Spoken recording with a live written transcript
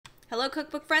Hello,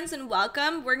 cookbook friends, and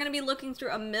welcome. We're going to be looking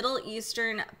through a Middle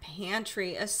Eastern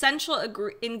pantry, essential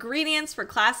ingredients for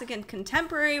classic and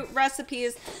contemporary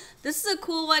recipes. This is a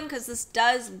cool one because this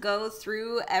does go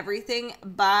through everything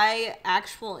by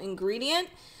actual ingredient,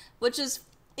 which is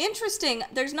interesting.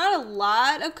 There's not a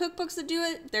lot of cookbooks that do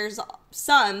it. There's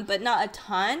some, but not a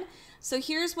ton. So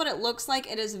here's what it looks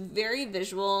like. It is very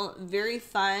visual, very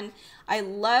fun. I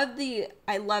love the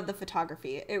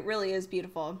photography. It really is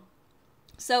beautiful.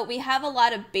 So we have a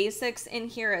lot of basics in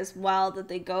here as well that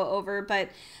they go over, but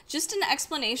just an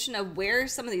explanation of where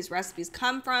some of these recipes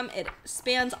come from. It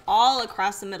spans all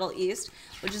across the Middle East,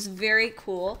 which is very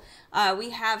cool.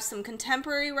 We have some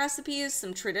contemporary recipes,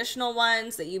 some traditional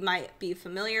ones that you might be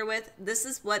familiar with. This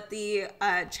is what the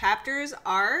chapters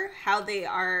are, how they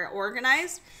are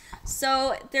organized.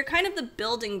 So they're kind of the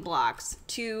building blocks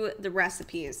to the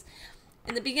recipes.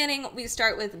 In the beginning, we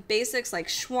start with basics like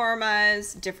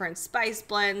shawarmas, different spice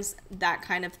blends, that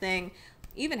kind of thing,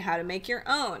 even how to make your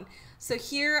own. So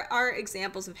here are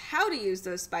examples of how to use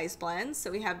those spice blends.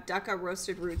 So we have dukkha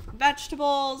roasted root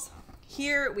vegetables.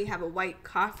 Here we have a white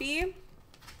coffee.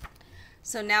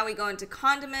 So now we go into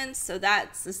condiments. So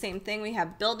that's the same thing. We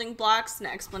have building blocks, an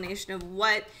explanation of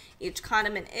what each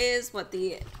condiment is, what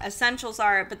the essentials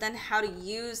are, but then how to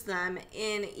use them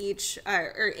in each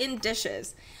or in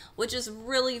dishes, which is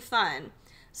really fun.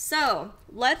 So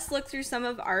let's look through some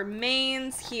of our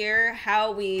mains here,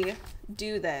 how we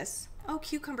do this. Oh,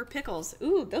 cucumber pickles.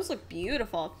 Ooh, those look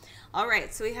beautiful. All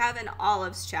right, so we have an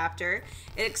olives chapter.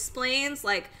 It explains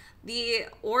like the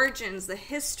origins, the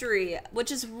history,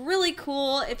 which is really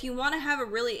cool. If you want to have a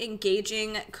really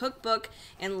engaging cookbook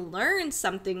and learn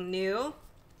something new,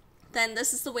 then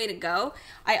this is the way to go.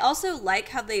 I also like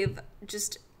how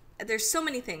there's so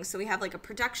many things. So we have like a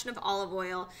production of olive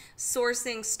oil,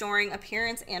 sourcing, storing,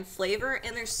 appearance, and flavor.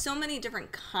 And there's so many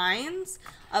different kinds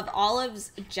of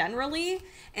olives generally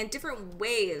and different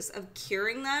ways of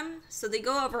curing them. So they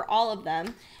go over all of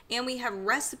them. And we have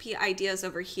recipe ideas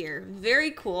over here.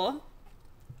 Very cool.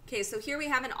 Okay, so here we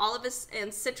have an olive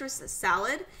and citrus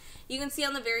salad. You can see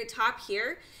on the very top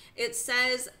here, it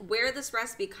says where this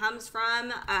recipe comes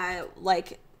from,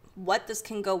 like what this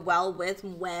can go well with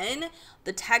when,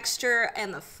 the texture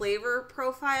and the flavor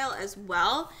profile as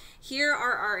well. Here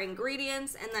are our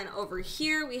ingredients, and then over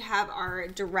here we have our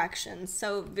directions.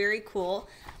 So very cool.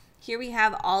 Here we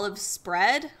have olive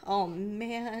spread. Oh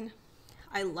man,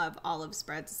 I love olive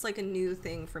spreads. It's like a new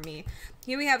thing for me.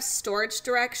 Here we have storage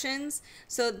directions.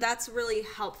 So that's really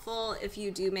helpful if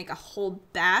you do make a whole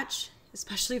batch,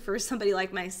 especially for somebody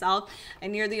like myself,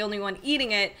 and you're the only one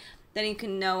eating it, then you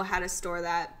can know how to store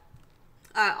that.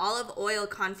 Olive oil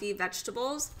confit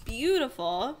vegetables,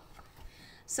 beautiful.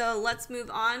 So let's move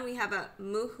on. We have a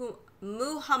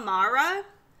muhammara.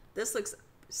 This looks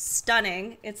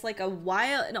stunning. It's like a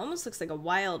wild, it almost looks like a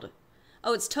wild,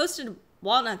 oh, it's toasted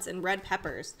walnuts and red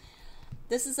peppers.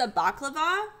 This is a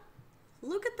baklava.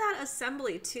 Look at that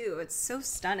assembly too. It's so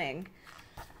stunning.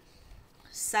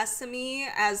 Sesame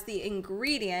as the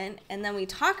ingredient, and then we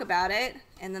talk about it,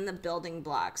 and then the building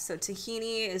blocks. So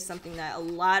tahini is something that a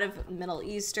lot of Middle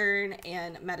Eastern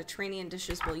and Mediterranean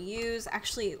dishes will use.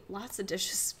 Actually, lots of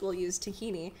dishes will use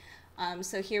tahini.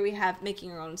 So here we have making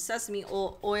your own sesame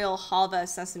oil, halva,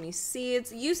 sesame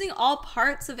seeds, using all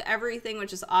parts of everything,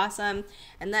 which is awesome,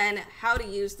 and then how to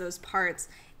use those parts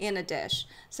in a dish.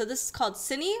 So this is called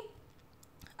sini,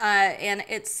 and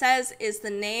it says is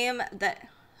the name that,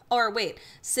 or wait,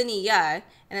 siniya,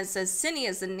 and it says sini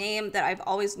is the name that I've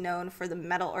always known for the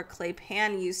metal or clay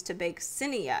pan used to bake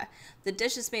siniya. The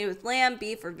dish is made with lamb,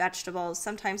 beef, or vegetables,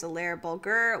 sometimes a layer of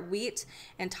bulgur, wheat,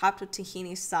 and topped with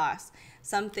tahini sauce.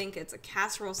 Some think it's a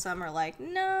casserole, some are like,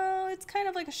 no, it's kind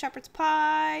of like a shepherd's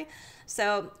pie.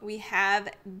 So we have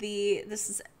this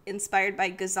is inspired by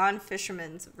Ghazan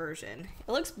Fisherman's version.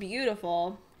 It looks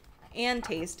beautiful and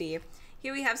tasty.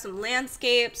 Here we have some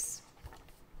landscapes.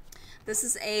 This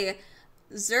is a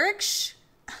Zurich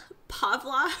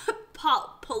Palau.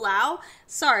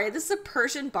 Sorry, this is a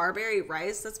Persian barberry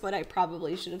rice. That's what I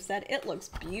probably should have said. It looks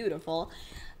beautiful.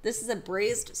 This is a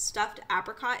braised stuffed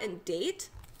apricot and date.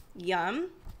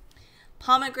 Yum.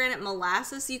 Pomegranate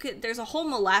molasses. There's a whole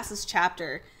molasses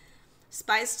chapter.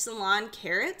 Spiced Ceylon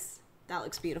carrots. That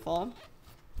looks beautiful.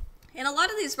 And a lot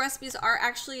of these recipes are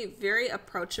actually very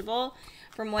approachable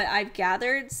from what I've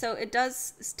gathered. So it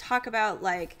does talk about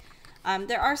like,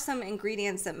 there are some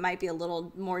ingredients that might be a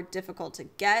little more difficult to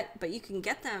get, but you can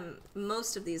get them,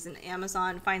 most of these in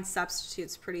Amazon, find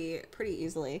substitutes pretty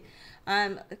easily.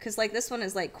 Because like this one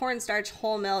is like cornstarch,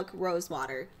 whole milk, rose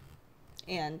water,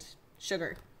 and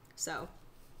sugar. So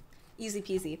easy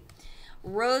peasy.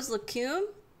 Rose legume.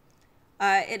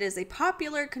 It is a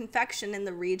popular confection in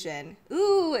the region.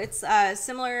 Ooh, it's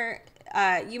similar.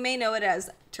 You may know it as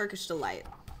Turkish Delight.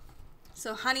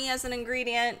 So honey as an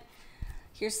ingredient.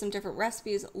 Here's some different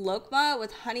recipes. Lokma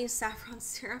with honey saffron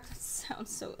syrup. That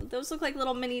sounds so... Those look like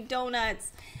little mini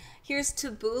donuts. Here's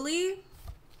tabbouleh.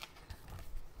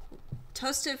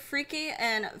 Toasted friki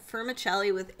and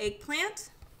vermicelli with eggplant.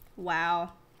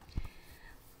 Wow.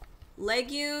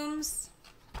 Legumes.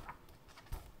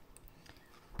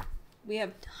 We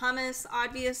have hummus,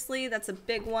 obviously. That's a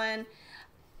big one.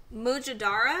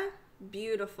 Mujadara.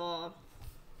 Beautiful.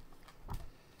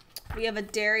 We have a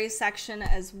dairy section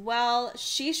as well.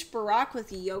 Shish barak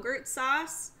with yogurt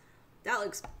sauce. That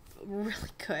looks really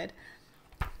good.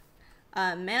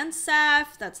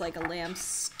 Mansaf. That's like a lamb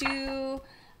stew.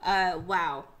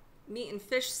 Wow. Meat and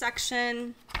fish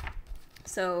section.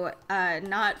 So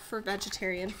not for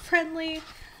vegetarian friendly.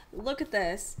 Look at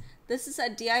this. This is a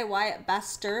DIY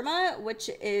basturma, which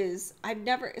is,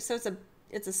 so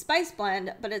it's a spice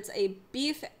blend, but it's a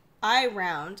beef eye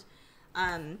round.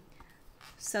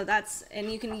 So that's,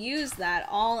 and you can use that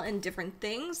all in different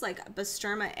things like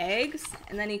basturma eggs,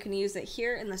 and then you can use it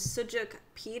here in the sucuk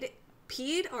pide.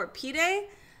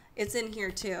 It's in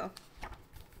here too.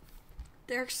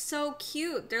 They're so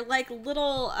cute. They're like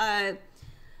little,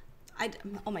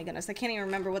 oh my goodness, I can't even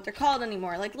remember what they're called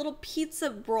anymore. Like little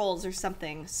pizza rolls or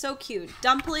something. So cute.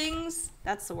 Dumplings,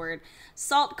 that's the word.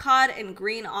 Salt cod and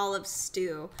green olive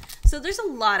stew. So there's a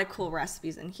lot of cool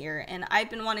recipes in here, and I've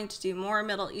been wanting to do more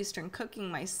Middle Eastern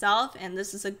cooking myself, and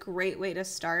this is a great way to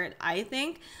start, I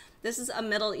think. This is a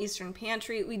Middle Eastern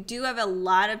pantry. We do have a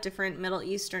lot of different Middle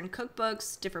Eastern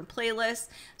cookbooks, different playlists.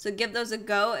 So give those a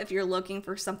go if you're looking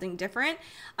for something different.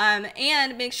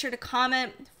 And make sure to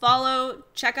comment, follow,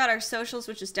 check out our socials,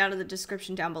 which is down in the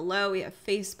description down below. We have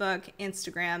Facebook,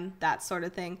 Instagram, that sort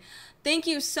of thing. Thank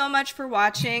you so much for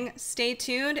watching. Stay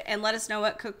tuned and let us know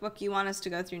what cookbook you want us to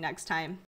go through next time.